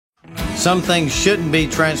Some things shouldn't be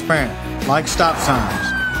transparent, like stop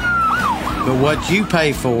signs. But what you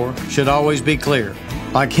pay for should always be clear,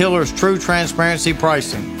 like Hiller's True Transparency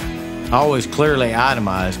Pricing. Always clearly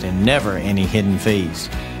itemized and never any hidden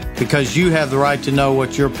fees. Because you have the right to know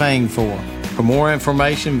what you're paying for. For more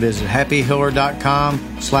information, visit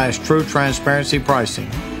happyhiller.com/true transparency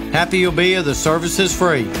pricing. Happy you'll be if the service is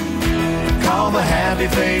free. Call the Happy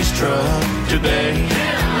Face Truck today.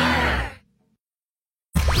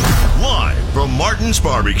 Live from Martin's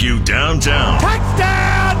Barbecue downtown.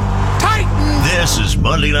 Touchdown, Titans! This is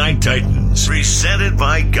Monday Night Titans, presented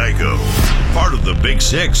by Geico. Part of the Big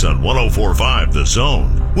Six on 104.5 The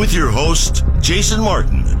Zone. With your host, Jason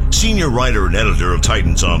Martin, senior writer and editor of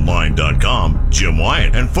TitansOnline.com, Jim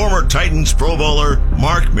Wyatt, and former Titans Pro Bowler,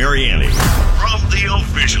 Mark Mariani. From the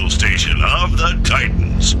official station of the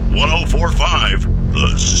Titans, 104.5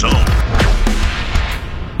 The Zone.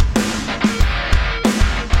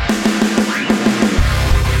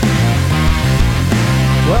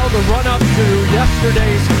 Well, the run-up to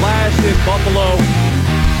yesterday's clash in Buffalo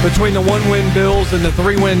between the one-win Bills and the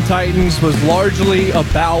three-win Titans was largely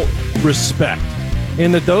about respect.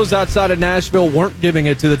 In that those outside of Nashville weren't giving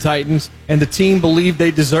it to the Titans, and the team believed they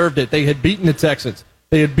deserved it. They had beaten the Texans.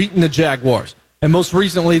 They had beaten the Jaguars. And most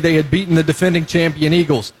recently, they had beaten the defending champion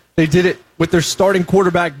Eagles. They did it with their starting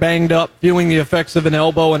quarterback banged up, feeling the effects of an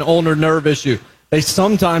elbow and ulnar nerve issue. They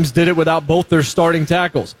sometimes did it without both their starting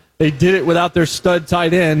tackles. They did it without their stud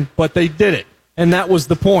tight end, but they did it. And that was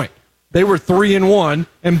the point. They were 3-1,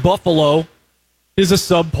 and Buffalo is a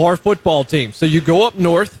subpar football team. So you go up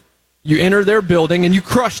north, you enter their building, and you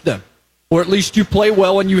crush them. Or at least you play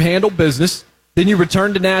well and you handle business. Then you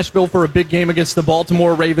return to Nashville for a big game against the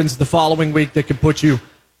Baltimore Ravens the following week that can put you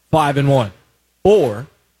 5-1. Or,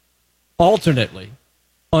 alternately,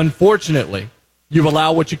 unfortunately, you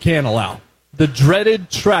allow what you can allow. The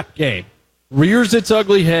dreaded trap game rears its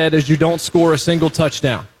ugly head as you don't score a single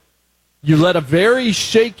touchdown. You let a very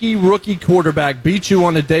shaky rookie quarterback beat you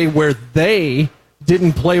on a day where they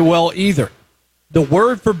didn't play well either. The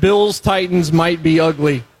word for Bills Titans might be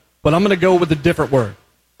ugly, but I'm going to go with a different word,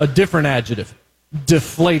 a different adjective,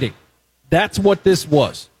 deflating. That's what this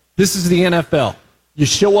was. This is the NFL. You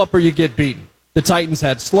show up or you get beaten. The Titans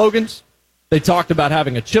had slogans. They talked about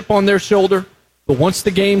having a chip on their shoulder, but once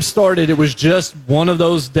the game started, it was just one of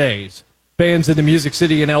those days fans in the Music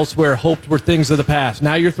City and elsewhere hoped were things of the past.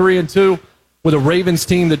 Now you're 3-2 with a Ravens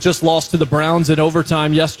team that just lost to the Browns in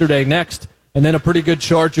overtime yesterday next, and then a pretty good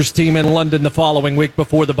Chargers team in London the following week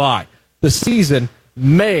before the bye. The season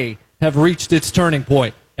may have reached its turning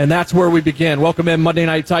point, and that's where we begin. Welcome in Monday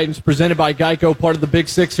Night Titans, presented by Geico, part of the Big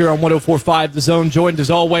Six here on 104.5 The Zone, joined as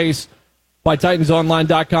always by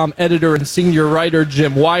TitansOnline.com editor and senior writer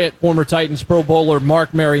Jim Wyatt, former Titans Pro Bowler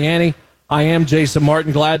Mark Mariani. I am Jason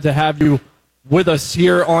Martin, glad to have you with us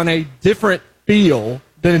here on a different feel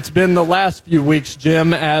than it's been the last few weeks,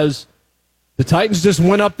 Jim, as the Titans just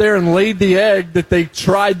went up there and laid the egg that they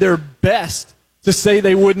tried their best to say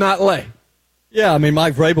they would not lay. Yeah, I mean,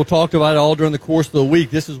 Mike Vrabel talked about it all during the course of the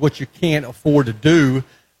week. This is what you can't afford to do,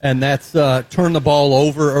 and that's turn the ball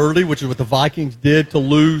over early, which is what the Vikings did to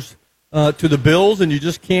lose to the Bills, and you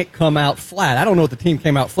just can't come out flat. I don't know if the team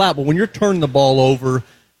came out flat, but when you're turning the ball over,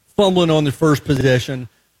 fumbling on the first possession,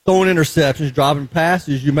 throwing interceptions, dropping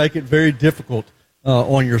passes, you make it very difficult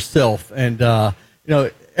on yourself. And,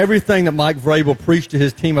 everything that Mike Vrabel preached to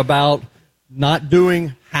his team about not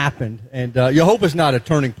doing happened. And you hope it's not a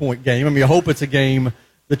turning point game. I mean, you hope it's a game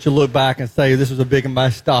that you look back and say this was a big and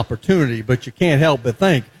missed opportunity, but you can't help but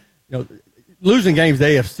think, losing games to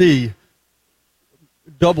AFC,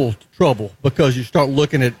 double trouble because you start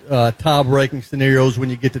looking at tie-breaking scenarios when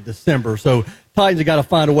you get to December. So Titans have got to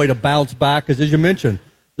find a way to bounce back because, as you mentioned,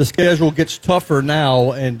 the schedule gets tougher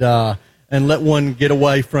now, and let one get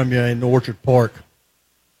away from you in Orchard Park.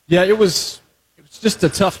 Yeah, it was just a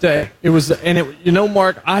tough day.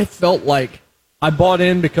 Mark, I felt like I bought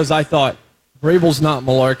in because I thought Vrabel's not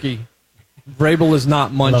malarkey. Vrabel is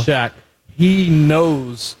not Munchak. He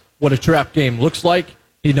knows what a trap game looks like.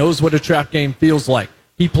 He knows what a trap game feels like.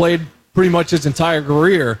 He played pretty much his entire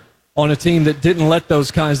career on a team that didn't let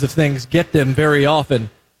those kinds of things get them very often.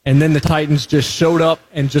 And then the Titans just showed up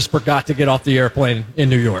and just forgot to get off the airplane in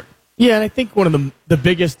New York. Yeah, and I think one of the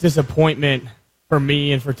biggest disappointment for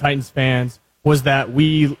me and for Titans fans was that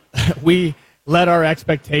we let our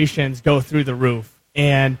expectations go through the roof.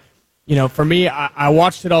 And, for me, I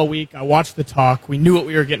watched it all week. I watched the talk. We knew what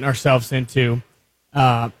we were getting ourselves into.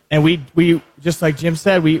 And we just like Jim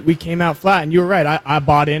said, we came out flat. And you were right. I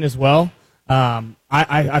bought in as well.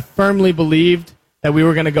 I firmly believed that we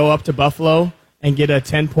were going to go up to Buffalo and get a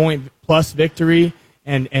 10-point plus victory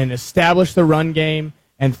and establish the run game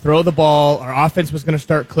and throw the ball. Our offense was going to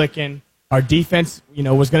start clicking. Our defense,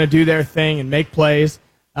 was going to do their thing and make plays.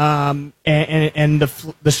 And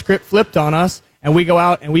the script flipped on us, and we go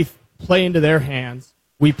out and we play into their hands.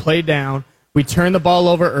 We play down. We turn the ball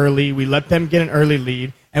over early. We let them get an early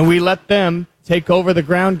lead, and we let them take over the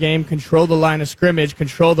ground game, control the line of scrimmage,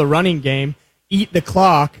 control the running game, eat the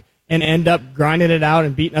clock, and end up grinding it out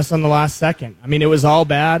and beating us on the last second. I mean, it was all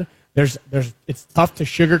bad. It's tough to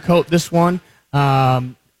sugarcoat this one.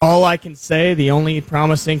 All I can say, the only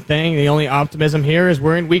promising thing, the only optimism here is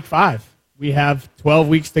we're in week 5. We have 12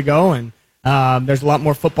 weeks to go, and there's a lot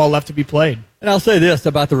more football left to be played. And I'll say this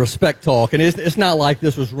about the respect talk, and it's not like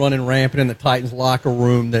this was running rampant in the Titans locker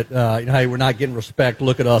room that, hey, we're not getting respect,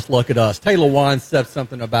 look at us, look at us. Taylor Wine said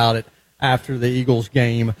something about it after the Eagles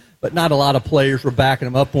game, but not a lot of players were backing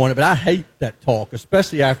him up on it. But I hate that talk,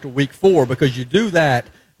 especially after week 4, because you do that,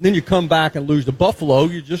 and then you come back and lose to Buffalo,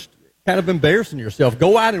 you just kind of embarrassing yourself.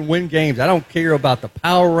 Go out and win games. I don't care about the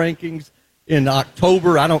power rankings in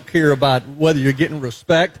October. I don't care about whether you're getting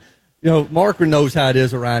respect. Marker knows how it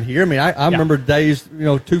is around here. I mean, I remember days,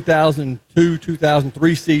 2002,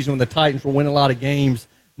 2003 season when the Titans were winning a lot of games.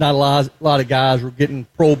 Not a lot of guys were getting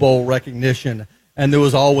Pro Bowl recognition, and there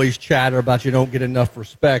was always chatter about you don't get enough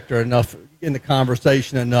respect or enough in the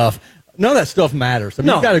conversation enough. None of that stuff matters. I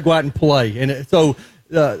mean, you got to go out and play. And so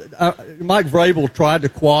Mike Vrabel tried to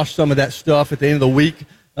quash some of that stuff at the end of the week,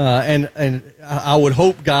 and I would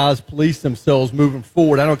hope guys police themselves moving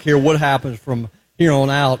forward. I don't care what happens from here on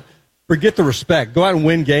out. Forget the respect. Go out and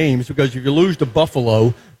win games, because if you lose to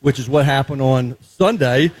Buffalo, which is what happened on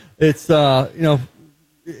Sunday, it's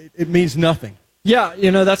it means nothing. Yeah,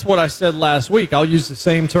 that's what I said last week. I'll use the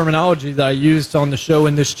same terminology that I used on the show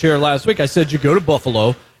in this chair last week. I said you go to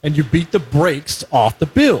Buffalo and you beat the brakes off the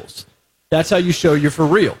Bills. That's how you show you're for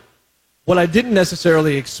real. What I didn't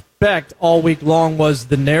necessarily expect all week long was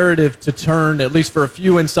the narrative to turn, at least for a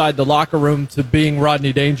few inside the locker room, to being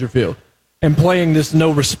Rodney Dangerfield and playing this no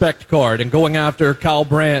respect card and going after Kyle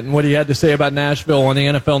Brandt and what he had to say about Nashville on the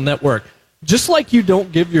NFL Network. Just like you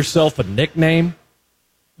don't give yourself a nickname,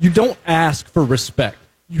 you don't ask for respect.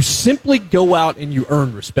 You simply go out and you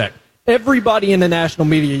earn respect. Everybody in the national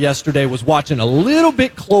media yesterday was watching a little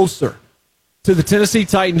bit closer to the Tennessee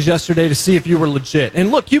Titans yesterday to see if you were legit. And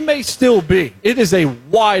look, you may still be. It is a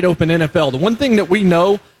wide-open NFL. The one thing that we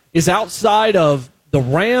know is outside of the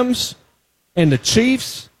Rams and the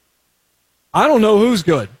Chiefs, I don't know who's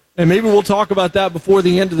good. And maybe we'll talk about that before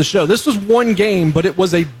the end of the show. This was one game, but it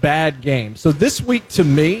was a bad game. So this week to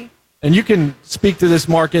me, and you can speak to this,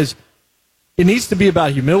 Mark, is it needs to be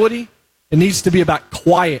about humility. It needs to be about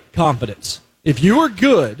quiet confidence. If you are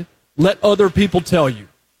good, let other people tell you.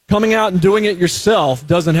 Coming out and doing it yourself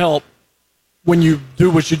doesn't help when you do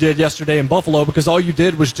what you did yesterday in Buffalo, because all you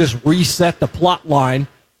did was just reset the plot line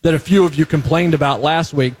that a few of you complained about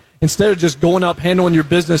last week, instead of just going up, handling your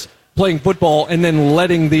business, playing football, and then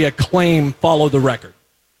letting the acclaim follow the record.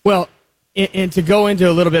 Well, and to go into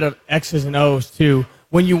a little bit of X's and O's, too,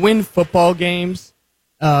 when you win football games,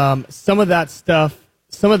 some of that stuff,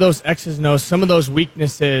 some of those X's and O's, some of those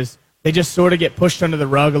weaknesses, they just sort of get pushed under the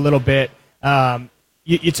rug a little bit.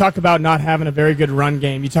 You talk about not having a very good run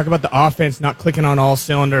game. You talk about the offense not clicking on all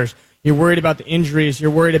cylinders. You're worried about the injuries.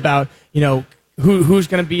 You're worried about, who's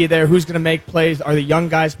going to be there, who's going to make plays, are the young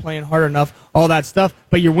guys playing hard enough, all that stuff,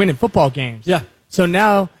 but you're winning football games. Yeah. So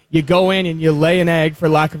now you go in and you lay an egg, for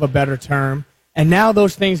lack of a better term, and now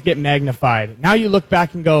those things get magnified. Now you look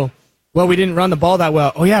back and go, well, we didn't run the ball that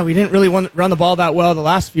well. Oh, yeah, we didn't really run the ball that well the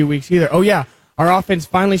last few weeks either. Oh, yeah, our offense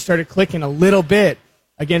finally started clicking a little bit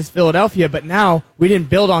against Philadelphia, but now we didn't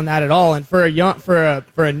build on that at all. And for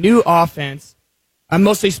a new offense, I'm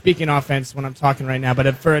mostly speaking offense when I'm talking right now,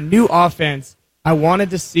 but for a new offense, I wanted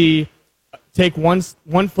to see take one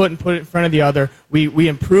foot and put it in front of the other. We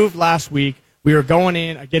improved last week. We were going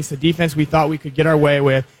in against the defense we thought we could get our way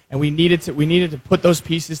with, and we needed to put those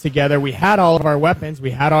pieces together. We had all of our weapons.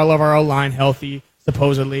 We had all of our O-line healthy,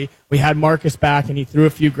 supposedly. We had Marcus back, and he threw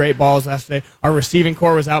a few great balls yesterday. Our receiving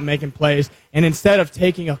core was out making plays. And instead of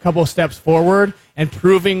taking a couple steps forward and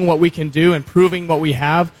proving what we can do and proving what we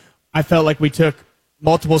have, I felt like we took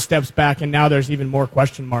multiple steps back, and now there's even more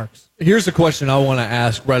question marks. Here's a question I want to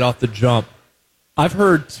ask right off the jump. I've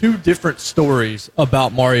heard two different stories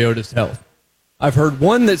about Mariota's health. I've heard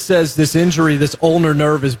one that says this injury, this ulnar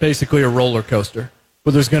nerve, is basically a roller coaster,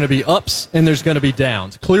 where there's going to be ups and there's going to be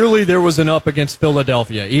downs. Clearly there was an up against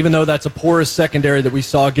Philadelphia, even though that's a porous secondary that we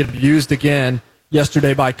saw get abused again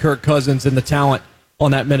yesterday by Kirk Cousins and the talent on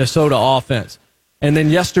that Minnesota offense. And then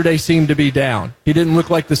yesterday seemed to be down. He didn't look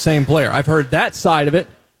like the same player. I've heard that side of it,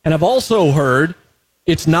 and I've also heard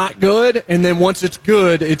it's not good, and then once it's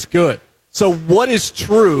good, it's good. So what is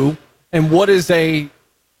true, and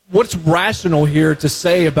what's rational here to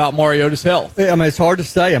say about Mariota's health? I mean, it's hard to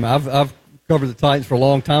say. I mean, I've covered the Titans for a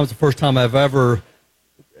long time. It's the first time I've ever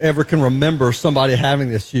can remember somebody having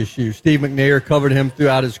this issue. Steve McNair covered him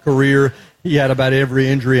throughout his career. He had about every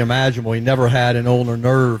injury imaginable. He never had an ulnar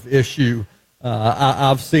nerve issue.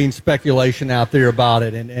 I've seen speculation out there about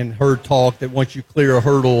it and heard talk that once you clear a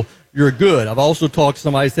hurdle, you're good. I've also talked to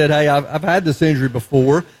somebody who said, hey, I've had this injury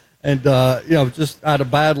before, and, just out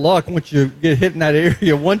of bad luck, once you get hit in that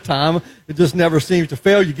area one time, it just never seems to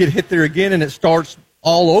fail. You get hit there again, and it starts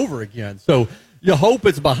all over again. So you hope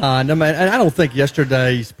it's behind them. And I don't think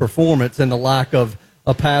yesterday's performance and the lack of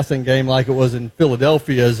a passing game like it was in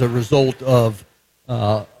Philadelphia as a result of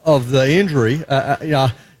the injury.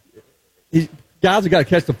 Guys have got to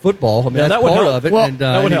catch the football. I mean, that's part of it. Well, and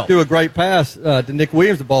that would help. He threw a great pass to Nick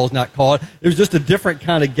Williams. The ball's not caught. It was just a different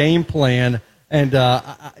kind of game plan. And,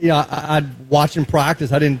 I'd watch him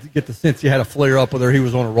practice. I didn't get the sense he had a flare up whether he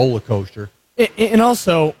was on a roller coaster. And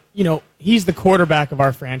also, he's the quarterback of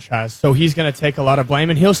our franchise, so he's going to take a lot of blame,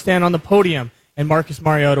 and he'll stand on the podium, and Marcus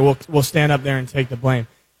Mariota will stand up there and take the blame.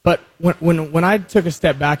 But when I took a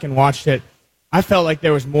step back and watched it, I felt like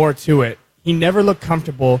there was more to it. He never looked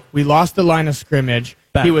comfortable. We lost the line of scrimmage.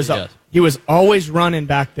 He was always running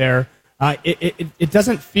back there. It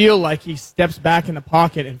doesn't feel like he steps back in the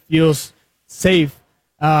pocket and feels safe,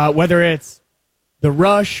 whether it's the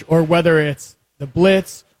rush or whether it's the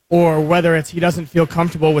blitz or whether it's he doesn't feel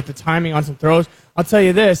comfortable with the timing on some throws. I'll tell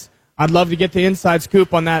you this, I'd love to get the inside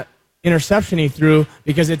scoop on that interception he threw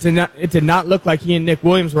because it did not look like he and Nick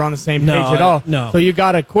Williams were on the same page at all. No. So you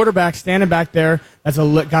got a quarterback standing back there that's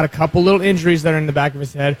got a couple little injuries that are in the back of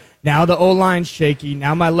his head. Now the O-line's shaky.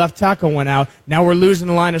 Now my left tackle went out. Now we're losing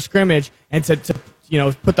the line of scrimmage. And to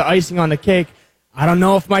put the icing on the cake, I don't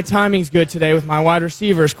know if my timing's good today with my wide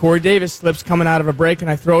receivers. Corey Davis slips coming out of a break,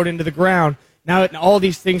 and I throw it into the ground. Now all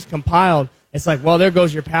these things compiled, it's like, well, there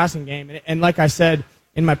goes your passing game. And like I said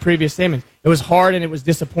in my previous statement, it was hard and it was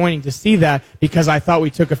disappointing to see that because I thought we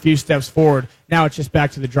took a few steps forward. Now it's just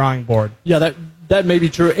back to the drawing board. Yeah, that may be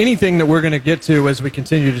true. Anything that we're going to get to as we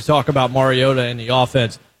continue to talk about Mariota and the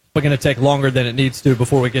offense, we're going to take longer than it needs to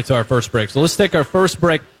before we get to our first break. So let's take our first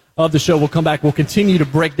break of the show. We'll come back. We'll continue to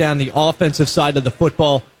break down the offensive side of the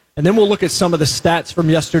football, and then we'll look at some of the stats from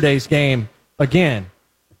yesterday's game. Again,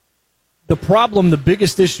 the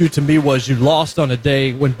biggest issue to me was you lost on a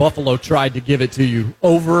day when Buffalo tried to give it to you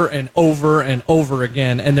over and over and over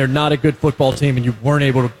again, and they're not a good football team, and you weren't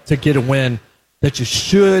able to get a win that you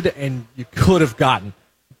should and you could have gotten.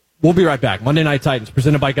 We'll be right back. Monday Night Titans,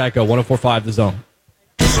 presented by Geico, 104.5 The Zone.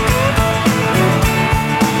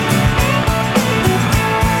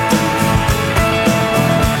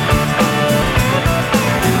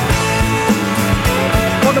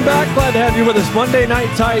 Welcome back. Glad to have you with us. Monday Night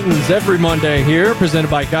Titans, every Monday here, presented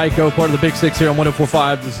by Geico, part of the Big Six here on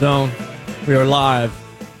 104.5 The Zone. We are live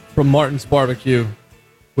from Martin's Barbecue,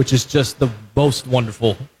 which is just the most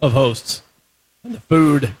wonderful of hosts. And the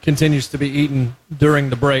food continues to be eaten during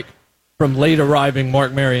the break from late arriving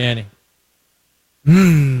Mark Mariani.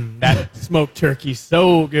 That smoked turkey,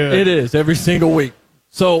 so good. It is, every single week.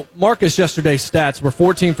 So Marcus yesterday's stats were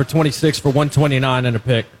 14 for 26 for 129 and a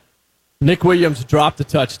pick. Nick Williams dropped a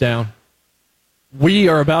touchdown. We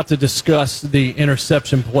are about to discuss the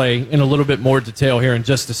interception play in a little bit more detail here in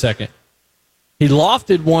just a second. He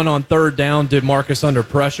lofted one on third down, did Marcus under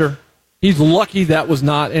pressure. He's lucky that was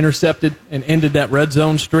not intercepted and ended that red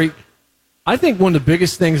zone streak. I think one of the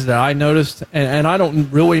biggest things that I noticed, and I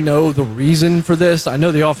don't really know the reason for this, I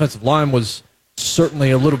know the offensive line was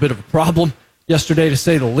certainly a little bit of a problem yesterday to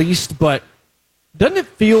say the least, but doesn't it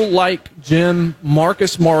feel like, Jim,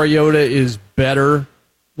 Marcus Mariota is better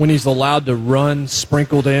when he's allowed to run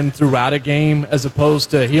sprinkled in throughout a game as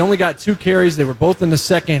opposed to he only got 2 carries. They were both in the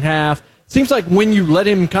second half. Seems like when you let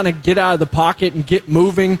him kind of get out of the pocket and get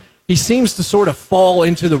moving, he seems to sort of fall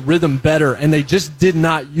into the rhythm better, and they just did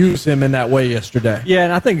not use him in that way yesterday. Yeah,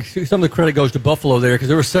 and I think some of the credit goes to Buffalo there because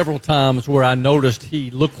there were several times where I noticed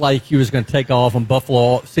he looked like he was going to take off, and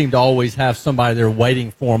Buffalo seemed to always have somebody there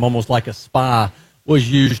waiting for him, almost like a spy was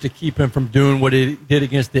used to keep him from doing what he did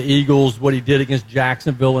against the Eagles, what he did against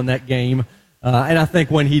Jacksonville in that game. And I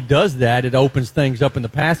think when he does that, it opens things up in the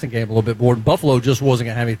passing game a little bit more. Buffalo just wasn't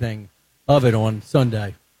going to have anything of it on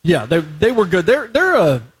Sunday. Yeah, they were good. They're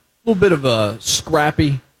a little bit of a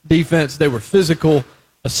scrappy defense. They were physical,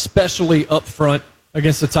 especially up front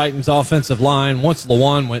against the Titans' offensive line. Once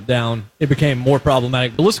Lawan went down, it became more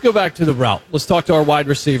problematic. But let's go back to the route. Let's talk to our wide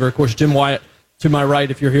receiver. Of course, Jim Wyatt to my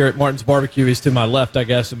right, if you're here at Martin's Barbecue, he's to my left, I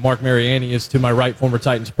guess, and Mark Mariani is to my right, former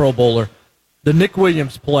Titans Pro Bowler. The Nick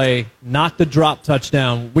Williams play, not the drop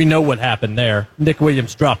touchdown, we know what happened there. Nick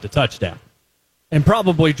Williams dropped a touchdown and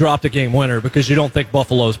probably dropped a game winner because you don't think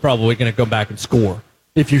Buffalo is probably going to go back and score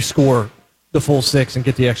if you score the full 6 and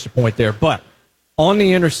get the extra point there. But on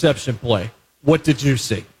the interception play, what did you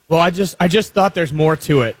see? Well, I just thought there's more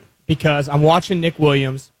to it because I'm watching Nick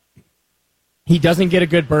Williams. He doesn't get a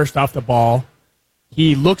good burst off the ball.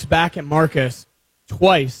 He looks back at Marcus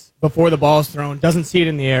twice before the ball is thrown, doesn't see it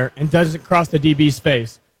in the air, and doesn't cross the DB's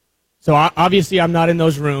face. So obviously I'm not in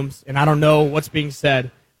those rooms, and I don't know what's being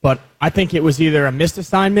said, but I think it was either a missed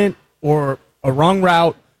assignment or a wrong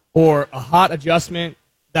route or a hot adjustment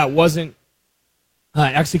that wasn't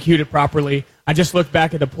executed properly. I just looked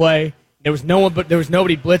back at the play. There was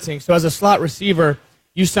nobody blitzing. So as a slot receiver,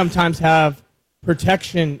 you sometimes have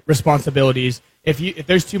protection responsibilities. If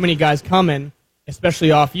there's too many guys coming,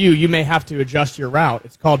 especially off you, you may have to adjust your route.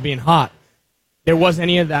 It's called being hot. There wasn't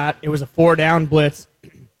any of that. It was a 4-down blitz.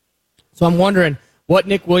 So I'm wondering what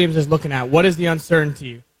Nick Williams is looking at. What is the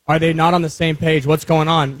uncertainty? Are they not on the same page? What's going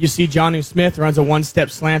on? You see Jonnu Smith runs a one-step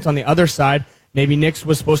slant on the other side. Maybe Nick's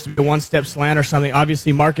was supposed to be a one-step slant or something.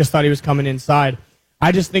 Obviously, Marcus thought he was coming inside.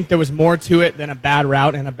 I just think there was more to it than a bad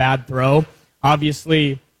route and a bad throw.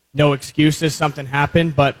 Obviously, no excuses. Something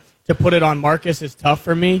happened. But to put it on Marcus is tough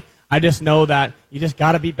for me. I just know that you just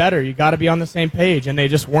got to be better. You got to be on the same page. And they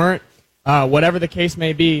just weren't. Whatever the case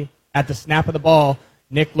may be, at the snap of the ball,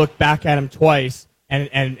 Nick looked back at him twice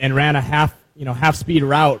and ran a half-speed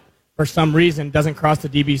route. For some reason, doesn't cross the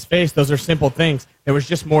DB's face. Those are simple things. There was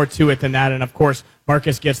just more to it than that. And, of course,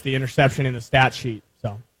 Marcus gets the interception in the stat sheet.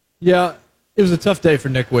 So, yeah, it was a tough day for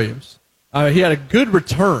Nick Williams. He had a good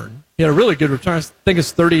return. He had a really good return. I think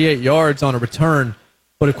it's 38 yards on a return.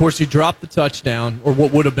 But, of course, he dropped the touchdown, or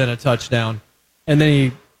what would have been a touchdown. And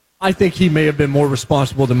then I think he may have been more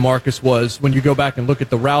responsible than Marcus was when you go back and look at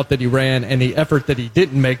the route that he ran and the effort that he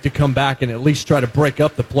didn't make to come back and at least try to break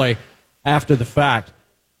up the play after the fact.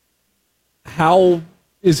 How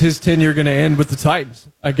is his tenure going to end with the Titans?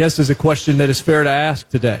 I guess is a question that is fair to ask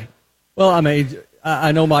today. Well, I mean,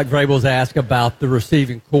 I know Mike Vrabel's asked about the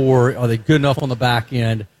receiving core. Are they good enough on the back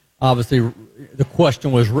end? Obviously, the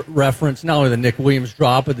question was referenced not only the Nick Williams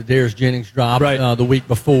drop, but the Darius Jennings drop the week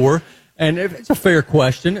before. And it's a fair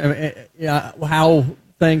question. I mean, how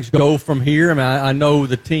things go from here. I mean, I know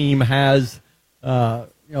the team has,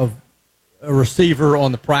 a receiver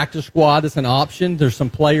on the practice squad that's an option. There's some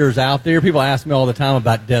players out there. People ask me all the time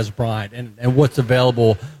about Dez Bryant and what's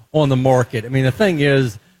available on the market. I mean, the thing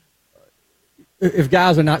is, if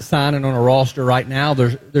guys are not signing on a roster right now,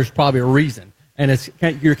 there's probably a reason. And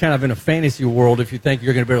you're kind of in a fantasy world if you think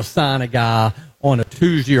you're going to be able to sign a guy on a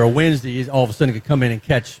Tuesday or a Wednesday. He's all of a sudden can come in and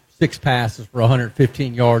catch 6 passes for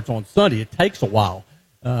 115 yards on Sunday. It takes a while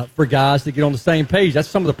for guys to get on the same page. That's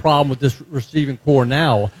some of the problem with this receiving core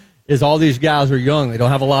now. Is all these guys are young. They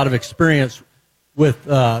don't have a lot of experience with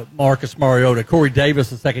Marcus Mariota. Corey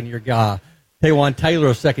Davis, a second-year guy. Taywan Taylor,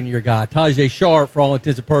 a second-year guy. Tajay Sharp, for all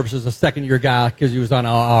intents and purposes, a second-year guy because he was on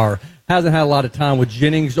IR. Hasn't had a lot of time with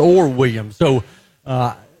Jennings or Williams. So,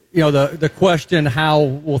 the question, how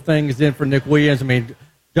will things end for Nick Williams? I mean,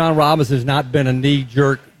 John Robinson has not been a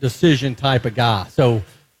knee-jerk decision type of guy. So,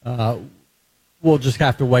 we'll just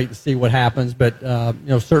have to wait and see what happens. But,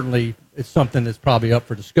 certainly it's something that's probably up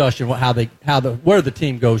for discussion, where the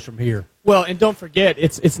team goes from here. Well, and don't forget,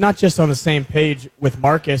 it's not just on the same page with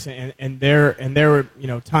Marcus and their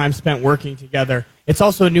time spent working together. It's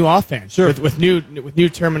also a new offense, sure, with new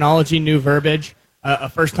terminology, new verbiage, a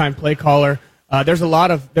first-time play caller. There's a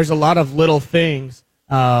lot of little things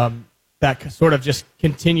that sort of just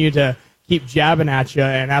continue to keep jabbing at you,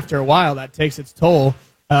 and after a while, that takes its toll.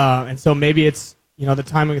 And so maybe it's the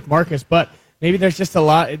timing with Marcus, but maybe there's just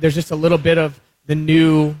a little bit of the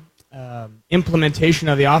new implementation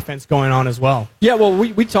of the offense going on as well. Yeah, well,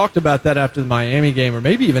 we talked about that after the Miami game, or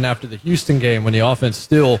maybe even after the Houston game when the offense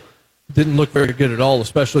still didn't look very good at all,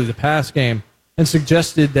 especially the pass game, and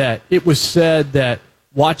suggested that it was said that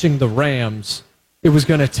watching the Rams, it was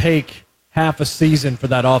going to take half a season for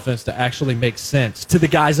that offense to actually make sense to the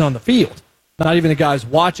guys on the field, not even the guys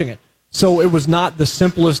watching it. So it was not the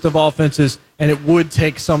simplest of offenses, and it would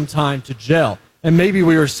take some time to gel. And maybe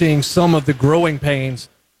we are seeing some of the growing pains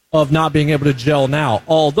of not being able to gel now,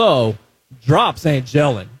 although drops ain't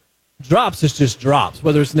gelling. Drops is just drops,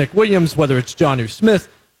 whether it's Nick Williams, whether it's Jonnu Smith,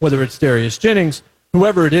 whether it's Darius Jennings,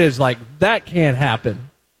 whoever it is, like, that can't happen.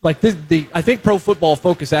 Like, I think Pro Football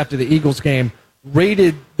Focus after the Eagles game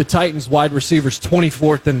rated the Titans wide receivers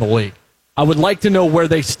 24th in the league. I would like to know where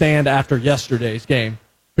they stand after yesterday's game,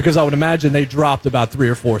 because I would imagine they dropped about 3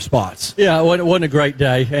 or 4 spots. Yeah, it wasn't a great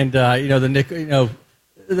day, and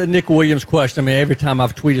the Nick Williams question. I mean, every time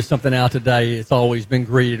I've tweeted something out today, it's always been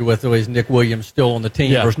greeted with, "Is Nick Williams still on the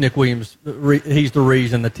team?" Yeah. Or is Nick Williams, he's the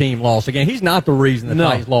reason the team lost the game. He's not the reason the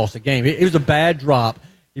Titans lost the game. It was a bad drop.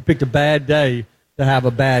 He picked a bad day to have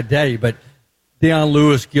a bad day, but Deion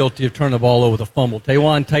Lewis guilty of turning the ball over with a fumble.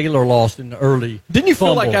 Tajuan Taylor lost in the early. Didn't you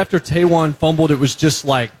feel fumble. like after Tajuan fumbled, it was just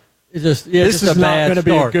like, this is a not bad going to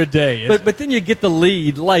be a start. good day? But then you get the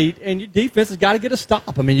lead late, and your defense has got to get a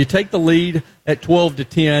stop. I mean, you take the lead at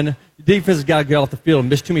 12-10. Your defense has got to get off the field.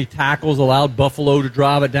 Missed too many tackles, allowed Buffalo to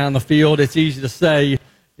drive it down the field. It's easy to say,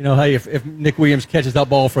 hey, if Nick Williams catches that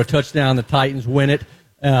ball for a touchdown, the Titans win it.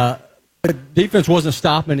 But defense wasn't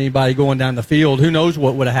stopping anybody going down the field. Who knows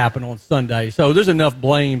what would have happened on Sunday? So there's enough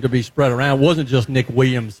blame to be spread around. It wasn't just Nick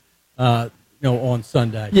Williams, on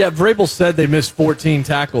Sunday. Yeah, Vrabel said they missed 14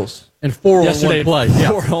 tackles. And 4 yesterday, on one play.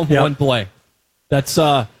 4 on one play. That's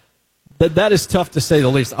that is tough to say the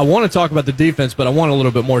least. I want to talk about the defense, but I want a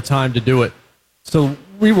little bit more time to do it. So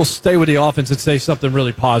we will stay with the offense and say something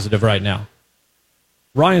really positive right now.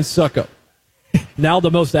 Ryan Succop, now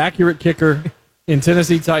the most accurate kicker in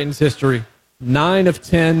Tennessee Titans history. 9 of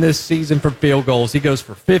 10 this season from field goals. He goes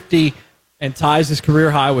for 50 and ties his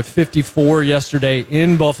career high with 54 yesterday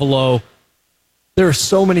in Buffalo. There are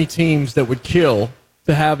so many teams that would kill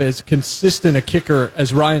to have as consistent a kicker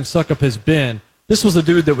as Ryan Succop has been. This was a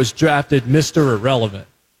dude that was drafted Mr. Irrelevant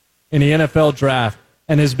in the NFL draft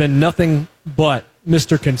and has been nothing but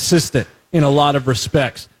Mr. Consistent in a lot of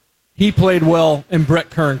respects. He played well, and Brett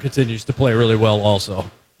Kern continues to play really well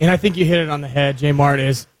also. And I think you hit it on the head, J. Mart,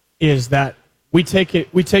 is that we take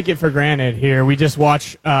it for granted here. We just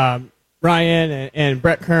watch Ryan and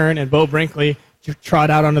Brett Kern and Bo Brinkley trot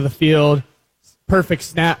out onto the field. Perfect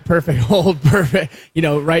snap, perfect hold, perfect,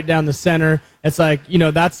 right down the center. It's like,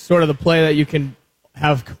 that's sort of the play that you can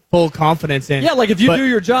have full confidence in. Yeah, like if you do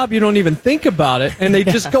your job, you don't even think about it, and they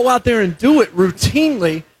just go out there and do it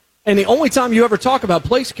routinely. And the only time you ever talk about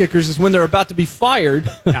place kickers is when they're about to be fired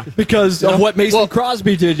because of what Mason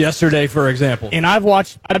Crosby did yesterday, for example. And I've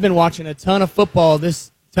been watching a ton of football,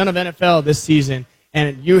 ton of NFL this season,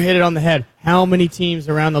 and you hit it on the head. How many teams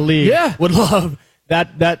around the league would love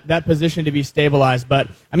that position to be stabilized? But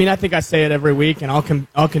I mean, I think I say it every week, and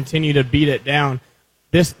I'll continue to beat it down.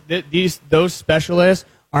 Those specialists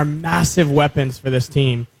are massive weapons for this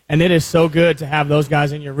team, and it is so good to have those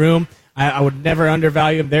guys in your room. I would never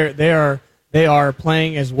undervalue them. They are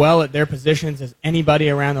playing as well at their positions as anybody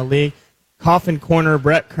around the league. Coffin corner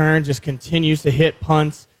Brett Kern just continues to hit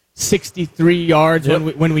punts 63 yards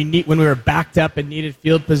when we were backed up and needed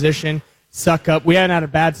field position. Succop. We hadn't had a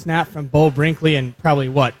bad snap from Bo Brinkley in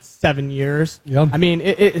probably 7 years. Yep. I mean,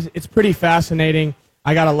 it's pretty fascinating.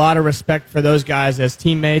 I got a lot of respect for those guys as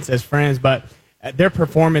teammates, as friends, but their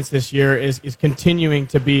performance this year is continuing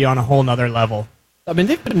to be on a whole nother level. I mean,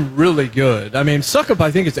 they've been really good. I mean, Succop,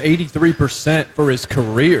 I think, is 83% for his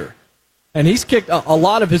career. And he's kicked a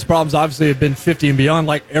lot of his problems, obviously, have been 50 and beyond,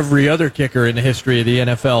 like every other kicker in the history of the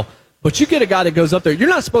NFL. But you get a guy that goes up there. You're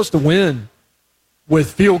not supposed to win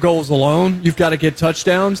with field goals alone. You've got to get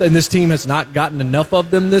touchdowns, and this team has not gotten enough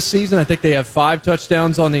of them this season. I think they have 5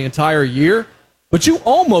 touchdowns on the entire year. But you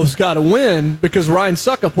almost got to win because Ryan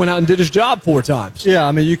Succop went out and did his job 4 times. Yeah,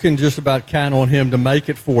 I mean, you can just about count on him to make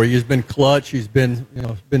it for you. He's been clutch. He's been,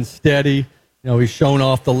 been steady. He's shown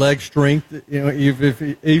off the leg strength,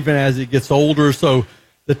 even as he gets older. So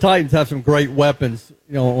the Titans have some great weapons,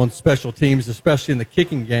 on special teams, especially in the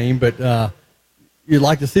kicking game. But you'd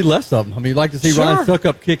like to see less of them. I mean, you'd like to see Ryan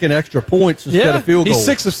Succop kicking extra points instead of field goals. He's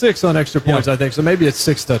 6 of 6 on extra points, I think. So maybe it's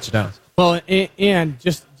 6 touchdowns. Well, and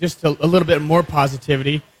just a little bit more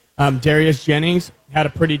positivity. Darius Jennings had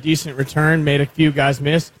a pretty decent return, made a few guys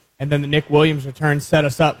miss, and then the Nick Williams return set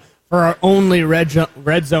us up for our only red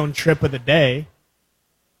zone trip of the day.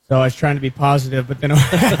 So I was trying to be positive, but then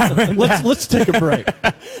let's take a break.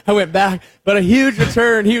 I went back, but a huge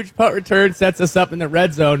punt return sets us up in the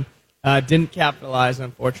red zone. Didn't capitalize,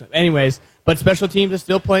 unfortunately. Anyways, but special teams is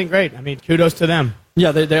still playing great. I mean, kudos to them.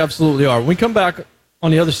 Yeah, they absolutely are. When we come back on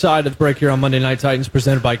the other side of the break here on Monday Night Titans,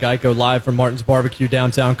 presented by Geico, live from Martin's Barbecue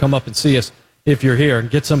downtown. Come up and see us if you're here and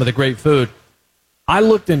get some of the great food. I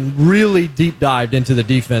looked and really deep dived into the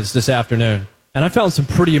defense this afternoon, and I found some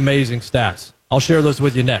pretty amazing stats. I'll share those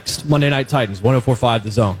with you next. Monday Night Titans, 104.5 The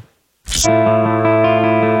Zone.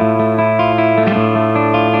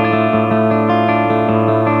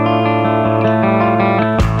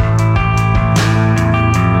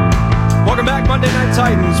 Monday Night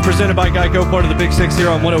Titans, presented by Geico, part of the Big Six here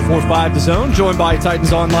on 104.5 The Zone, joined by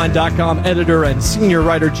TitansOnline.com editor and senior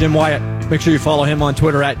writer Jim Wyatt. Make sure you follow him on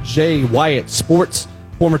Twitter at @JWyattSports.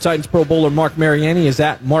 Former Titans Pro Bowler Mark Mariani is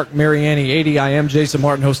at Mark Mariani80. I am Jason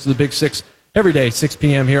Martin, host of the Big Six, every day, 6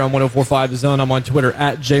 p.m. here on 104.5 The Zone. I'm on Twitter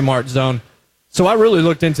at JMartZone. So I really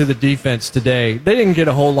looked into the defense today. They didn't get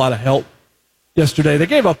a whole lot of help yesterday. They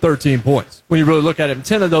gave up 13 points. When you really look at it,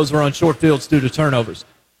 10 of those were on short fields due to turnovers.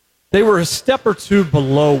 They were a step or two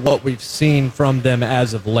below what we've seen from them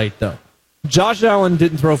as of late, though. Josh Allen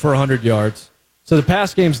didn't throw for 100 yards, so the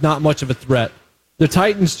pass game's not much of a threat. The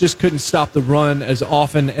Titans just couldn't stop the run as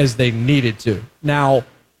often as they needed to. Now,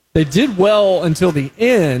 they did well until the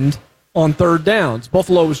end on third downs.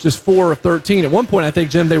 Buffalo was just 4 of 13. At one point, I think,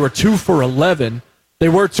 Jim, they were 2 for 11. They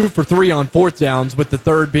were 2 for 3 on fourth downs, with the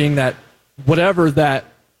third being that whatever that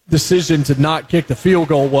decision to not kick the field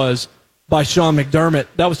goal was by Sean McDermott.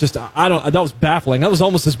 That was just, that was baffling. That was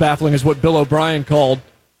almost as baffling as what Bill O'Brien called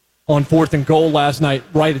on 4th and goal last night,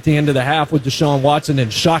 right at the end of the half, with Deshaun Watson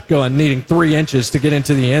and shotgun needing 3 inches to get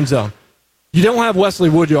into the end zone. You don't have Wesley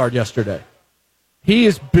Woodyard yesterday. He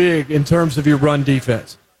is big in terms of your run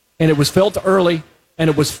defense, and it was felt early, and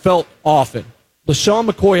it was felt often. LaShawn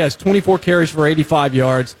McCoy has 24 carries for 85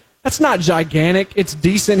 yards. That's not gigantic. It's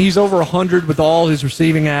decent. He's over 100 with all his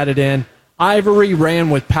receiving added in. Ivory ran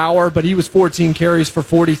with power, but he was 14 carries for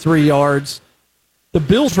 43 yards. The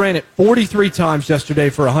Bills ran it 43 times yesterday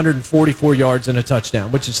for 144 yards and a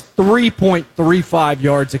touchdown, which is 3.35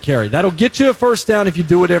 yards a carry. That'll get you a first down if you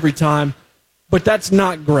do it every time, but that's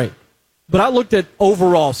not great. But I looked at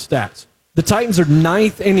overall stats. The Titans are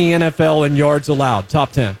 9th in the NFL in yards allowed,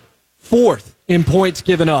 top 10. 4th in points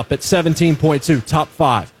given up at 17.2, top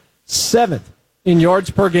 5. 7th in yards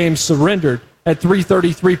per game surrendered at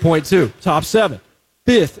 333.2, top 7.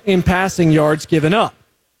 5th in passing yards given up.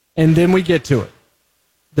 And then we get to it.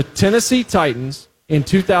 The Tennessee Titans in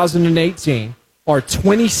 2018 are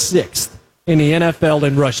 26th in the NFL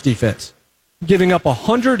in rush defense, giving up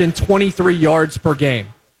 123 yards per game.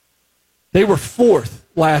 They were 4th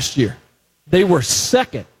last year. They were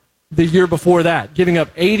 2nd the year before that, giving up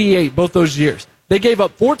 88 both those years. They gave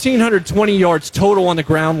up 1,420 yards total on the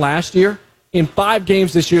ground last year. In 5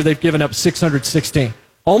 games this year, they've given up 616.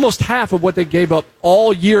 Almost half of what they gave up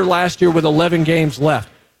all year last year with 11 games left.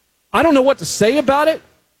 I don't know what to say about it,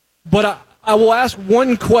 but I will ask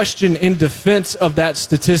one question in defense of that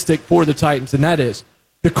statistic for the Titans, and that is,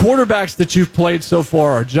 the quarterbacks that you've played so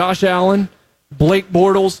far are Josh Allen, Blake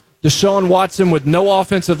Bortles, Deshaun Watson with no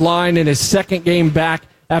offensive line in his 2nd game back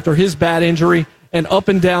after his bad injury, and up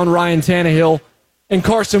and down Ryan Tannehill, and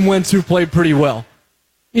Carson Wentz, who played pretty well.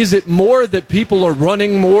 Is it more that people are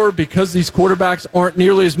running more because these quarterbacks aren't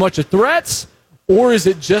nearly as much a threat, or is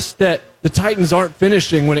it just that the Titans aren't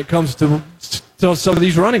finishing when it comes to some of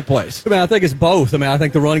these running plays? I think it's both. I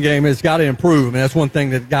think the run game has got to improve. That's one thing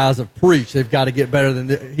that guys have preached. They've got to get better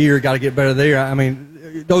than here, got to get better there.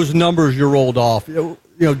 Those numbers you rolled off.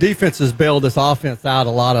 Defense has bailed this offense out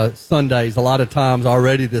a lot of Sundays, a lot of times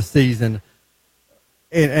already this season.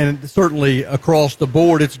 And certainly across the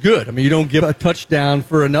board, it's good. You don't give a touchdown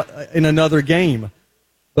in another game.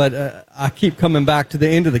 But I keep coming back to the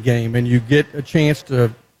end of the game, and you get a chance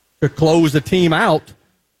to close the team out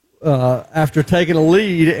after taking a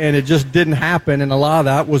lead, and it just didn't happen. And a lot of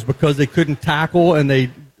that was because they couldn't tackle and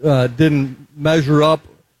they didn't measure up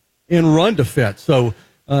in run defense. So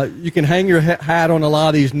you can hang your hat on a lot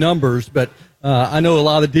of these numbers, but I know a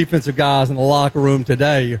lot of the defensive guys in the locker room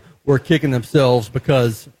today were kicking themselves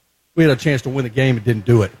because we had a chance to win the game and didn't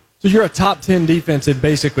do it. So you're a top 10 defense in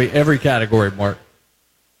basically every category, Mark,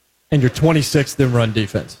 and you're 26th in run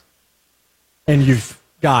defense. And you've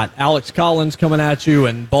got Alex Collins coming at you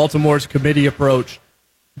and Baltimore's committee approach.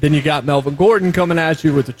 Then you got Melvin Gordon coming at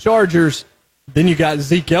you with the Chargers. Then you got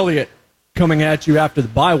Zeke Elliott coming at you after the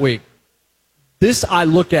bye week. This I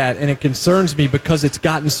look at, and it concerns me because it's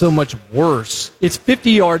gotten so much worse. It's 50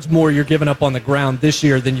 yards more you're giving up on the ground this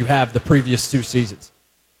year than you have the previous 2 seasons.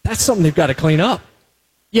 That's something they've got to clean up.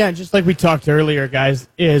 Yeah, and just like we talked earlier, guys,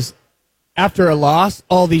 is after a loss,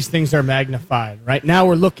 all these things are magnified. Right now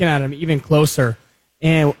we're looking at them even closer.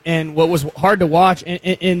 And what was hard to watch,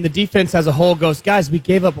 and the defense as a whole goes, guys, we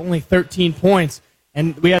gave up only 13 points,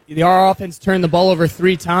 and our offense turned the ball over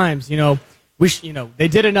 3 times. They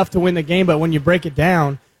did enough to win the game, but when you break it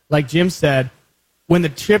down, like Jim said, when the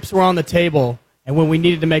chips were on the table and when we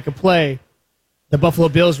needed to make a play, the Buffalo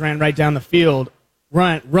Bills ran right down the field.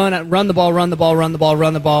 Run the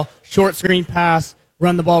ball, short screen pass,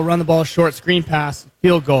 run the ball, short screen pass,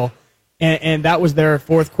 field goal. And that was their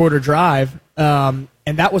 4th quarter drive.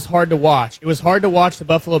 And that was hard to watch. It was hard to watch the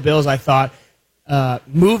Buffalo Bills, I thought,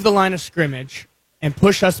 move the line of scrimmage and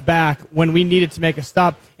push us back when we needed to make a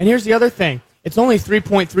stop. And here's the other thing. It's only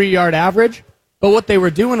 3.3 yard average, but what they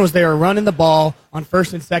were doing was they were running the ball on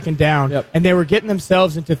first and second down, and they were getting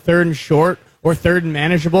themselves into third and short or third and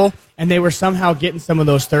manageable, and they were somehow getting some of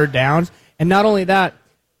those third downs. And not only that,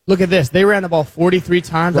 look at this. They ran the ball 43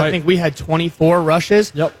 times. Right. I think we had 24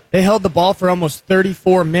 rushes. Yep. They held the ball for almost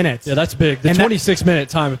 34 minutes. Yeah, that's big. The 26-minute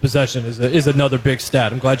time of possession is another big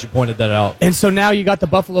stat. I'm glad you pointed that out. And so now you got the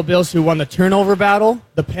Buffalo Bills who won the turnover battle,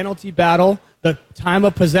 the penalty battle, the time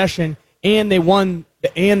of possession, and they won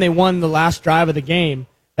the last drive of the game.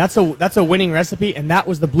 That's a winning recipe, and that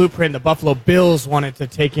was the blueprint the Buffalo Bills wanted to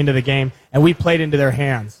take into the game, and we played into their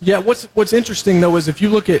hands. Yeah, what's interesting, though, is if you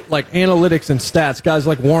look at like analytics and stats, guys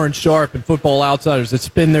like Warren Sharp and Football Outsiders that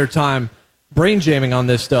spend their time brain jamming on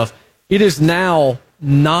this stuff, it is now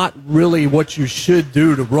not really what you should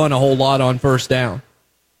do to run a whole lot on first down.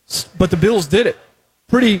 But the Bills did it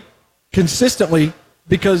pretty consistently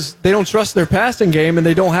because they don't trust their passing game and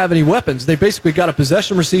they don't have any weapons. They basically got a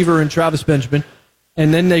possession receiver in Travis Benjamin,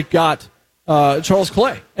 and then they've got Charles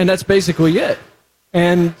Clay, and that's basically it.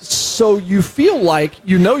 And so you feel like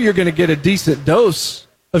you're going to get a decent dose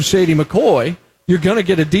of Shady McCoy. You're going to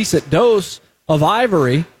get a decent dose of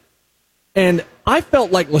Ivory. And I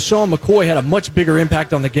felt like LaShawn McCoy had a much bigger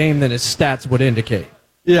impact on the game than his stats would indicate.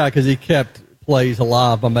 Yeah, because he kept plays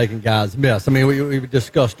alive by making guys miss. I mean, we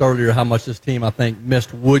discussed earlier how much this team, I think,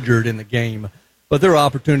 missed Woodyard in the game. But there are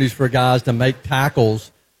opportunities for guys to make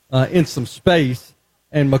tackles in some space.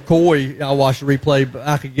 And McCoy, I watched the replay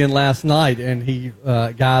back again last night, and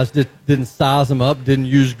guys didn't size him up, didn't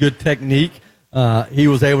use good technique. He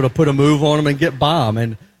was able to put a move on him and get by him.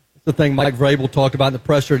 And the thing Mike Vrabel talked about in the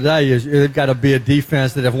presser today is there's got to be a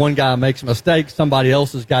defense that if one guy makes a mistake, somebody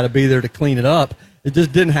else has got to be there to clean it up. It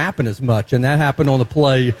just didn't happen as much, and that happened on the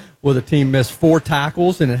play where the team missed 4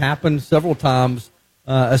 tackles, and it happened several times,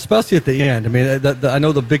 especially at the end. I mean, I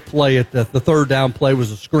know the big play at the third down play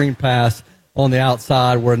was a screen pass on the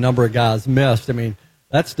outside where a number of guys missed. I mean,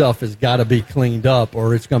 that stuff has got to be cleaned up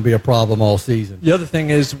or it's going to be a problem all season. The other thing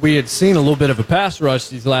is we had seen a little bit of a pass rush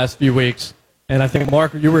these last few weeks, and I think,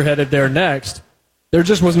 Mark, you were headed there next. There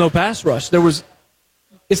just was no pass rush.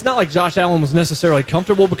 It's not like Josh Allen was necessarily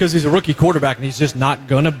comfortable because he's a rookie quarterback and he's just not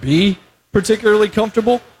going to be particularly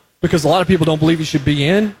comfortable because a lot of people don't believe he should be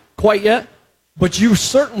in quite yet. But you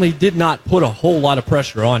certainly did not put a whole lot of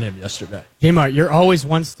pressure on him yesterday. J-Mart, you're always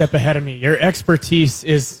one step ahead of me. Your expertise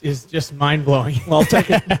is just mind-blowing. Well, I'll take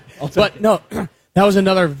it. No, that was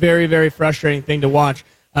another very, very frustrating thing to watch.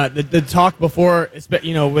 The talk before, with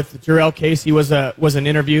Jarrell Casey was an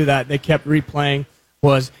interview that they kept replaying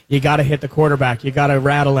was you got to hit the quarterback. You got to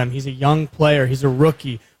rattle him. He's a young player. He's a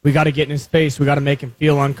rookie. We got to get in his face. We got to make him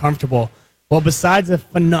feel uncomfortable. Well, besides a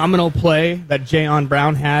phenomenal play that Jayon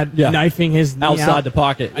Brown had, knifing his knee outside the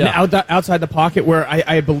pocket. Outside the pocket where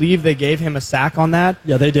I believe they gave him a sack on that.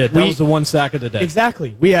 Yeah, they did. That was the one sack of the day.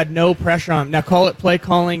 Exactly. We had no pressure on him. Now, call it play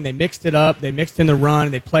calling. They mixed it up. They mixed in the run.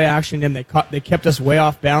 They play actioned him. They kept us way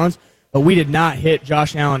off balance. But we did not hit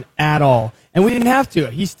Josh Allen at all. And we didn't have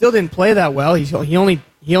to. He still didn't play that well. He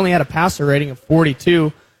only had a passer rating of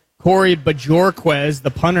 42. Corey Bajorquez,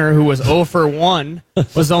 the punter, who was 0 for 1,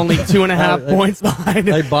 was only 2.5 points behind him.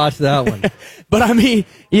 They botched that one. But I mean,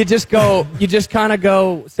 you just kind of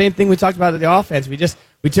go. Same thing we talked about with the offense. We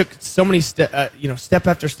took so many step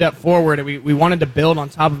after step forward, and we wanted to build on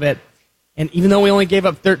top of it. And even though we only gave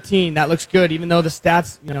up 13, that looks good. Even though the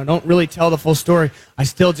stats don't really tell the full story, I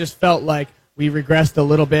still just felt like we regressed a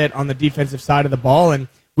little bit on the defensive side of the ball, and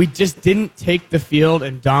we just didn't take the field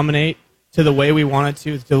and dominate to the way we wanted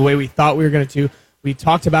to the way we thought we were going to. We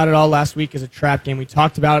talked about it all last week as a trap game. We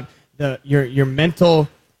talked about your mental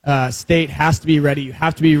state has to be ready. You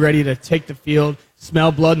have to be ready to take the field,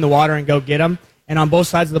 smell blood in the water, and go get them. And on both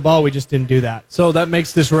sides of the ball, we just didn't do that. So that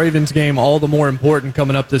makes this Ravens game all the more important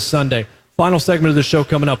coming up this Sunday. Final segment of the show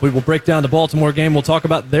coming up. We will break down the Baltimore game. We'll talk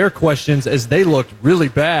about their questions as they looked really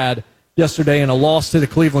bad yesterday in a loss to the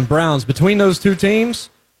Cleveland Browns. Between those two teams,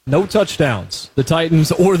 no touchdowns, the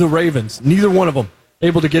Titans or the Ravens. Neither one of them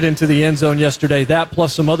able to get into the end zone yesterday. That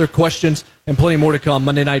plus some other questions and plenty more to come.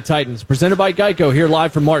 Monday Night Titans, presented by Geico, here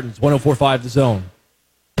live from Martin's 104.5 The Zone.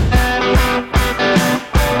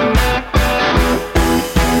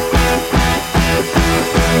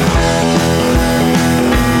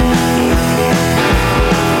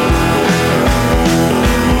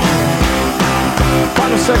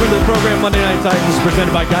 Segment of the program, Monday Night Titans,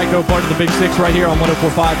 presented by Geico, part of the Big Six right here on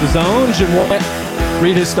 104.5 The Zone. Jim Wyatt,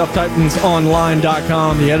 read his stuff,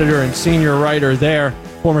 TitansOnline.com, the editor and senior writer there.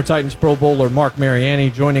 Former Titans Pro Bowler Mark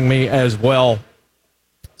Mariani joining me as well.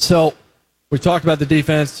 So we talked about the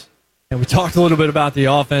defense. And we talked a little bit about the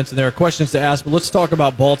offense, and there are questions to ask, but let's talk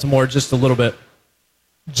about Baltimore just a little bit.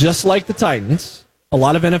 Just like the Titans, a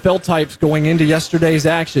lot of NFL types going into yesterday's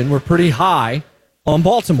action were pretty high on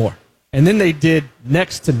Baltimore. And then they did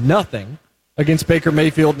next to nothing against Baker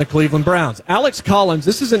Mayfield and the Cleveland Browns. Alex Collins,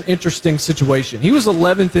 this is an interesting situation. He was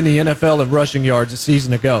 11th in the NFL in rushing yards a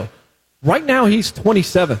season ago. Right now, he's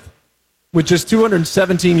 27th with just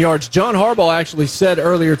 217 yards. John Harbaugh actually said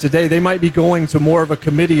earlier today they might be going to more of a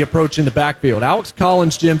committee approach in the backfield. Alex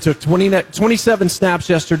Collins, Jim, took 27 snaps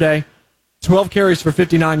yesterday. 12 carries for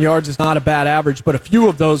 59 yards is not a bad average, but a few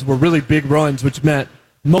of those were really big runs, which meant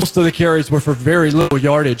most of the carries were for very little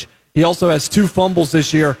yardage. He also has 2 fumbles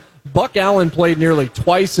this year. Buck Allen played nearly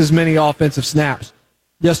twice as many offensive snaps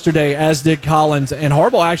yesterday as did Collins, and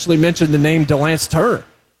Harbaugh actually mentioned the name DeLance Turner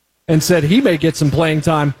and said he may get some playing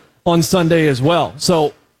time on Sunday as well.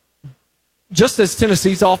 So just as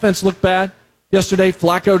Tennessee's offense looked bad yesterday,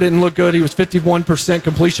 Flacco didn't look good. He was 51%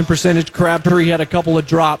 completion percentage. Crabtree had a couple of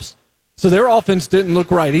drops. So their offense didn't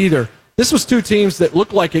look right either. This was 2 teams that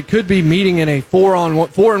looked like it could be meeting in a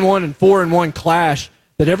 4-1 and 4-1 clash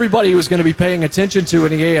that everybody was going to be paying attention to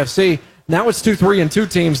in the AFC. Now it's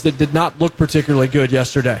 2-3-2 teams that did not look particularly good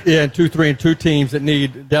yesterday. Yeah, and 2-3-2 teams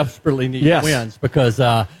that desperately need wins, because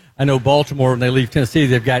I know Baltimore, when they leave Tennessee,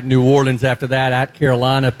 they've got New Orleans after that, at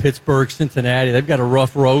Carolina, Pittsburgh, Cincinnati. They've got a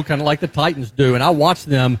rough road, kind of like the Titans do. And I watched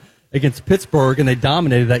them against Pittsburgh, and they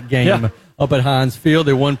dominated that game up at Heinz Field.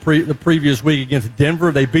 They won the previous week against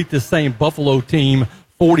Denver. They beat the same Buffalo team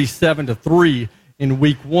 47-3 in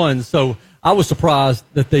Week 1. So I was surprised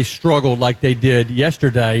that they struggled like they did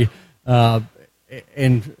yesterday.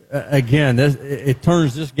 And again, it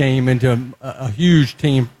turns this game into a huge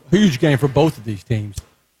game for both of these teams.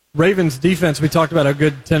 Ravens defense, we talked about how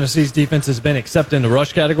good Tennessee's defense has been, except in the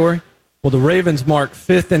rush category. Well, the Ravens mark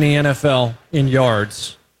 5th in the NFL in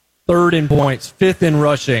yards, 3rd in points, 5th in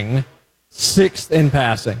rushing, 6th in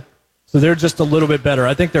passing. So they're just a little bit better.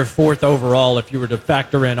 I think they're 4th overall if you were to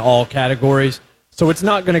factor in all categories. So it's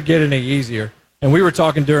not going to get any easier. And we were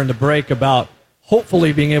talking during the break about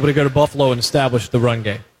hopefully being able to go to Buffalo and establish the run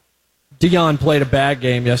game. Deion played a bad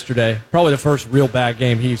game yesterday, probably the first real bad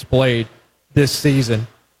game he's played this season.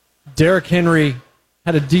 Derrick Henry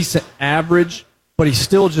had a decent average, but he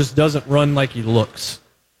still just doesn't run like he looks.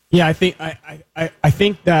 Yeah, I think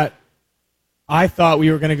that I thought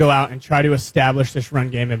we were going to go out and try to establish this run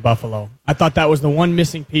game in Buffalo. I thought that was the one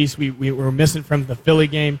missing piece we were missing from the Philly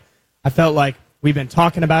game. I felt like we've been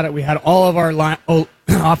talking about it. We had all of our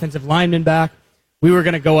offensive linemen back. We were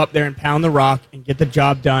going to go up there and pound the rock and get the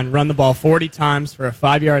job done, run the ball 40 times for a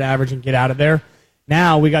 5-yard average and get out of there.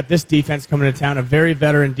 Now we got this defense coming to town, a very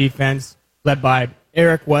veteran defense led by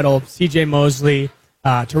Eric Weddle, C.J. Mosley,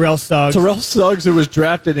 Terrell Suggs. Terrell Suggs, who was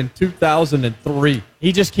drafted in 2003.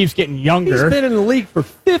 He just keeps getting younger. He's been in the league for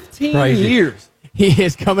 15 years. He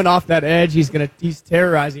is coming off that edge. He's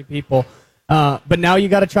terrorizing people. But now you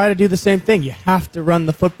got to try to do the same thing. You have to run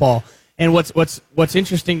the football. And what's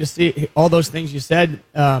interesting to see, all those things you said,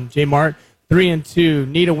 J. Mart, 3-2,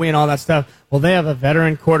 need a win, all that stuff. Well, they have a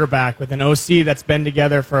veteran quarterback with an OC that's been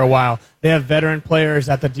together for a while. They have veteran players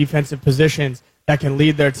at the defensive positions that can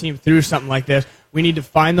lead their team through something like this. We need to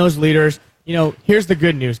find those leaders. You know, here's the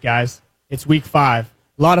good news, guys. It's Week 5.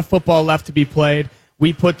 A lot of football left to be played.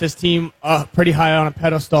 We put this team pretty high on a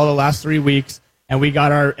pedestal the last 3 weeks, and we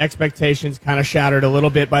got our expectations kind of shattered a little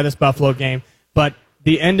bit by this Buffalo game. But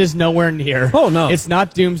the end is nowhere near. Oh, no. It's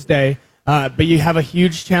not doomsday, but you have a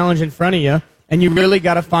huge challenge in front of you, and you really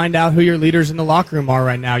got to find out who your leaders in the locker room are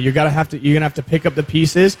right now. You're gonna have to pick up the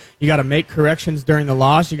pieces. You got to make corrections during the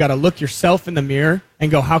loss. You got to look yourself in the mirror and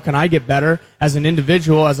go, how can I get better as an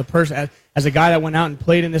individual, as a person, as a guy that went out and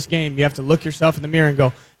played in this game? You have to look yourself in the mirror and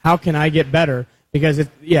go, how can I get better? Because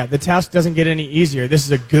the task doesn't get any easier. This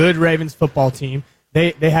is a good Ravens football team.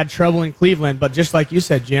 They had trouble in Cleveland, but just like you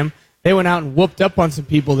said, Jim, they went out and whooped up on some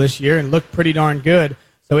people this year and looked pretty darn good.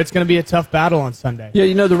 So it's going to be a tough battle on Sunday. Yeah,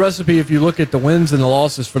 you know, the recipe, if you look at the wins and the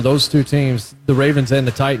losses for those two teams, the Ravens and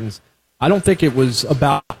the Titans, I don't think it was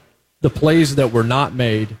about the plays that were not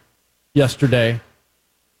made yesterday.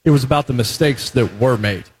 It was about the mistakes that were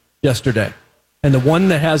made yesterday. And the one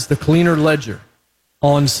that has the cleaner ledger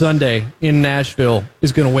on Sunday in Nashville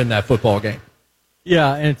is going to win that football game.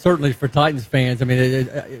 Yeah, and certainly for Titans fans, I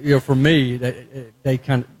mean, for me, they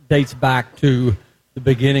kind of dates back to the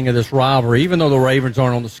beginning of this rivalry. Even though the Ravens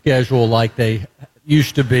aren't on the schedule like they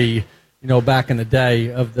used to be, back in the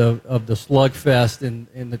day of the slugfest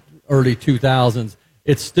in the early 2000s,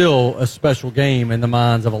 it's still a special game in the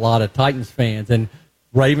minds of a lot of Titans fans. And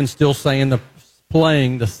Ravens still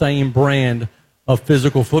playing the same brand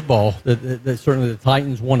physical football that certainly the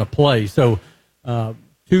Titans want to play. So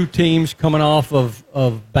two teams coming off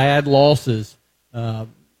of bad losses,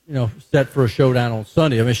 set for a showdown on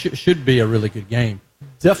Sunday. I mean, it should be a really good game.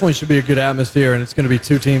 Definitely should be a good atmosphere, and it's going to be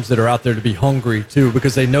two teams that are out there to be hungry, too,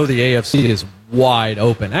 because they know the AFC is wide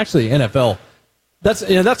open. Actually, NFL, that's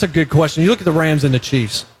a good question. You look at the Rams and the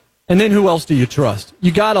Chiefs, and then who else do you trust?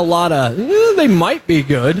 You got a lot of, they might be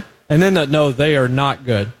good, and then no, they are not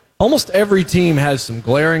good. Almost every team has some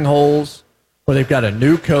glaring holes, or they've got a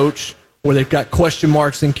new coach, or they've got question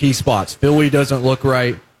marks in key spots. Philly doesn't look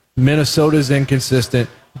right. Minnesota's inconsistent.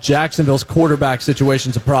 Jacksonville's quarterback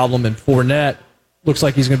situation's a problem, and Fournette looks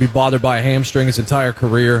like he's going to be bothered by a hamstring his entire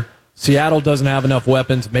career. Seattle doesn't have enough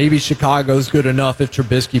weapons. Maybe Chicago's good enough if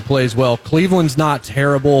Trubisky plays well. Cleveland's not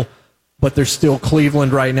terrible, but they're still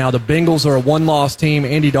Cleveland right now. The Bengals are a one-loss team.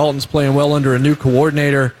 Andy Dalton's playing well under a new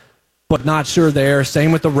coordinator, but not sure there.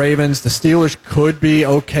 Same with the Ravens. The Steelers could be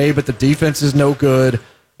okay, but the defense is no good.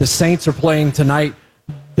 The Saints are playing tonight.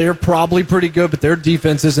 They're probably pretty good, but their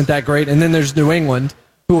defense isn't that great. And then there's New England,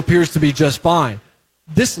 who appears to be just fine.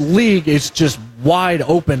 This league is just wide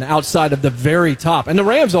open outside of the very top. And the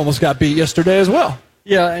Rams almost got beat yesterday as well.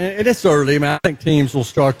 Yeah, and it's early. I mean, I think teams will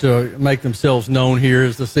start to make themselves known here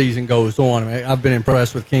as the season goes on. I mean, I've been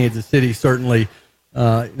impressed with Kansas City, certainly,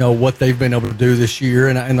 what they've been able to do this year.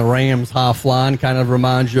 And the Rams high flying kind of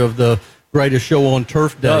reminds you of the greatest show on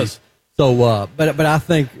turf days. So, but I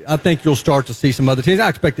think you'll start to see some other teams. I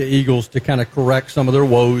expect the Eagles to kind of correct some of their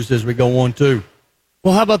woes as we go on, too.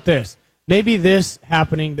 Well, how about this? Maybe this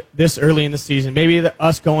happening this early in the season, maybe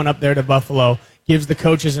us going up there to Buffalo gives the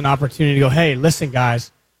coaches an opportunity to go, hey, listen,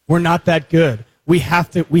 guys, we're not that good. We have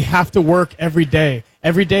to work every day.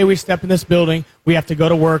 Every day we step in this building, we have to go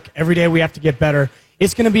to work. Every day we have to get better.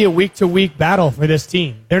 It's going to be a week-to-week battle for this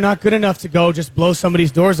team. They're not good enough to go just blow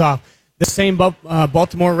somebody's doors off. The same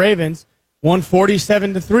Baltimore Ravens won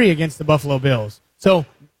 47-3 against the Buffalo Bills. So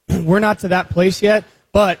we're not to that place yet,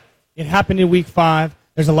 but it happened in Week 5.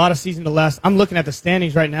 There's a lot of season left. I'm looking at the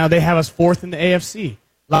standings right now. They have us 4th in the AFC.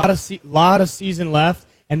 Lot of season left,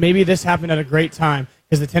 and maybe this happened at a great time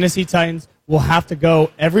because the Tennessee Titans will have to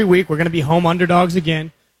go every week. We're going to be home underdogs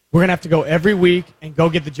again. We're going to have to go every week and go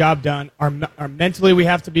get the job done. Our mentally, we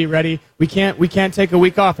have to be ready. We can't take a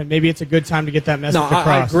week off, and maybe it's a good time to get that message across.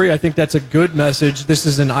 I agree. I think that's a good message. This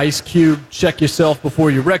is an ice cube, check yourself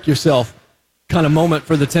before you wreck yourself kind of moment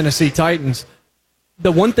for the Tennessee Titans.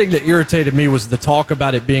 The one thing that irritated me was the talk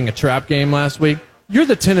about it being a trap game last week. You're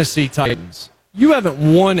the Tennessee Titans. You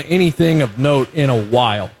haven't won anything of note in a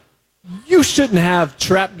while. You shouldn't have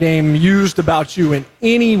trap game used about you in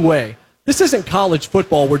any way. This isn't college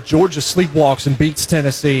football where Georgia sleepwalks and beats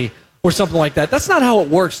Tennessee or something like that. That's not how it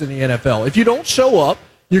works in the NFL. If you don't show up,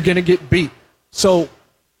 you're going to get beat. So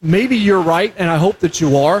maybe you're right, and I hope that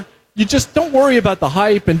you are. You just don't worry about the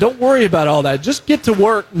hype and don't worry about all that. Just get to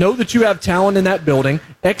work, know that you have talent in that building,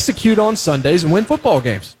 execute on Sundays, and win football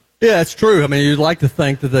games. Yeah, it's true. I mean, you'd like to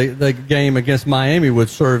think that the game against Miami would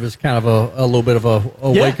serve as kind of a little bit of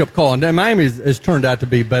a wake-up call. And Miami has turned out to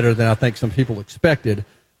be better than I think some people expected.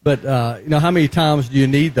 But, how many times do you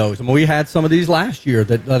need those? I mean, we had some of these last year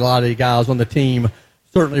that a lot of the guys on the team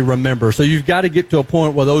certainly remember. So you've got to get to a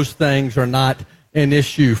point where those things are not an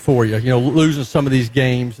issue for you. Losing some of these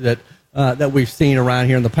games that we've seen around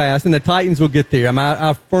here in the past. And the Titans will get there. I mean,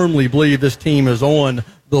 I firmly believe this team is on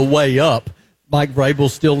the way up. Mike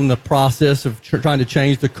Vrabel's still in the process of trying to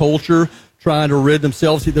change the culture, trying to rid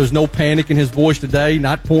themselves. There's no panic in his voice today,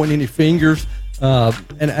 not pointing any fingers,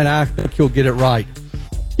 and I think he'll get it right.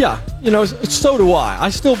 Yeah, so do I.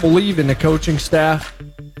 I still believe in the coaching staff,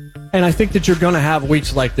 and I think that you're going to have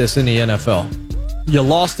weeks like this in the NFL. You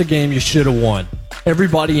lost a game you should have won.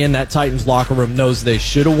 Everybody in that Titans locker room knows they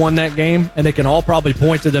should have won that game, and they can all probably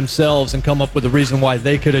point to themselves and come up with a reason why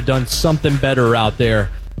they could have done something better out there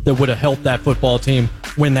that would have helped that football team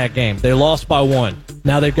win that game. They lost by 1.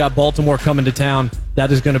 Now they've got Baltimore coming to town.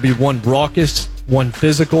 That is going to be one raucous, one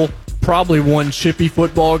physical, probably one chippy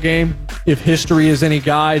football game if history is any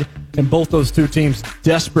guide. And both those two teams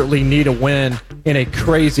desperately need a win in a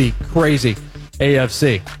crazy, crazy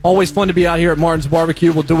AFC. Always fun to be out here at Martin's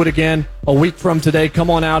Barbecue. We'll do it again a week from today. Come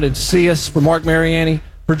on out and see us. For Mark Mariani,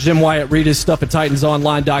 for Jim Wyatt, read his stuff at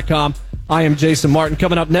TitansOnline.com. I am Jason Martin.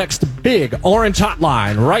 Coming up next, Big Orange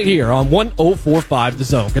Hotline right here on 104.5 The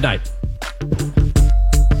Zone. Good night.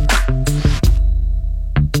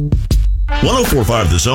 104.5 The Zone.